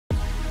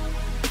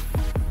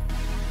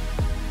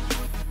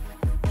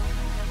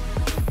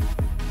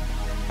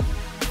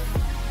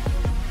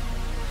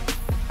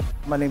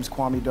My name's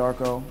Kwame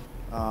Darko.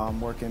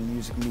 Work in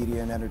music,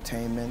 media, and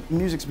entertainment.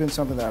 Music's been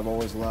something that I've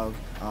always loved.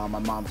 My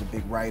mom's a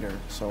big writer,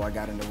 so I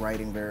got into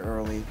writing very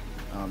early.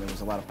 There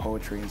was a lot of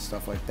poetry and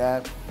stuff like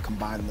that.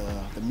 Combined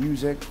the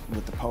music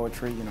with the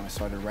poetry, I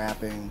started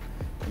rapping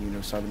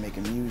and, started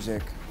making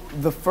music.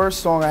 The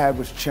first song I had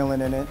was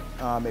Chillin' in it.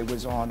 It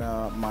was on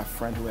my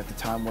friend who at the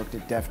time worked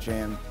at Def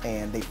Jam,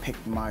 and they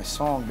picked my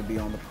song to be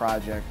on the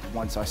project.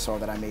 Once I saw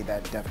that I made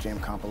that Def Jam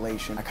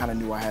compilation, I kind of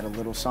knew I had a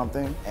little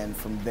something, and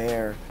from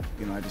there,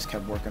 I just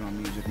kept working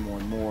on music more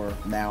and more.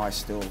 Now I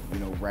still,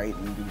 write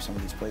and do some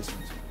of these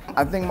placements.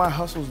 I think my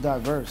hustle's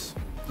diverse,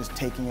 just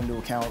taking into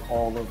account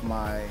all of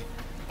my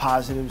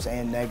positives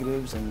and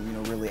negatives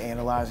and really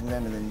analyzing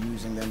them and then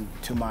using them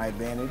to my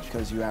advantage,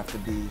 because you have to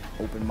be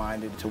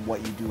open-minded to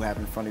what you do have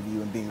in front of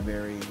you and being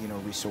very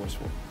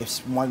resourceful.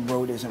 If one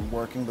road isn't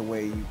working the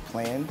way you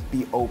planned,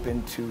 be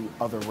open to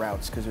other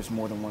routes, because there's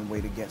more than one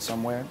way to get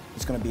somewhere.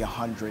 It's going to be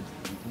 100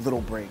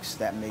 little breaks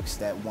that makes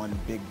that one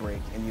big break,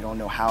 and you don't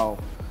know how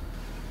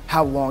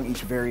long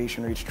each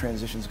variation or each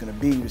transition is going to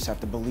be. You just have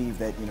to believe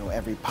that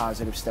every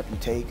positive step you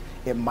take,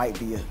 it might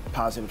be a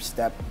positive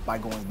step by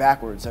going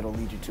backwards that'll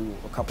lead you to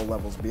a couple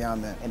levels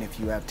beyond that. And if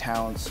you have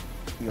talents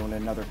in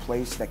another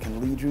place that can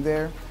lead you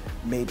there,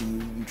 maybe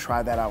you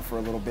try that out for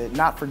a little bit,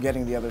 not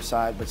forgetting the other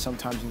side, but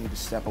sometimes you need to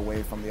step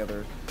away from the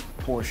other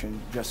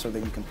portion just so that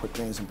you can put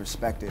things in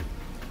perspective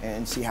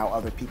and see how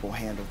other people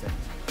handle things.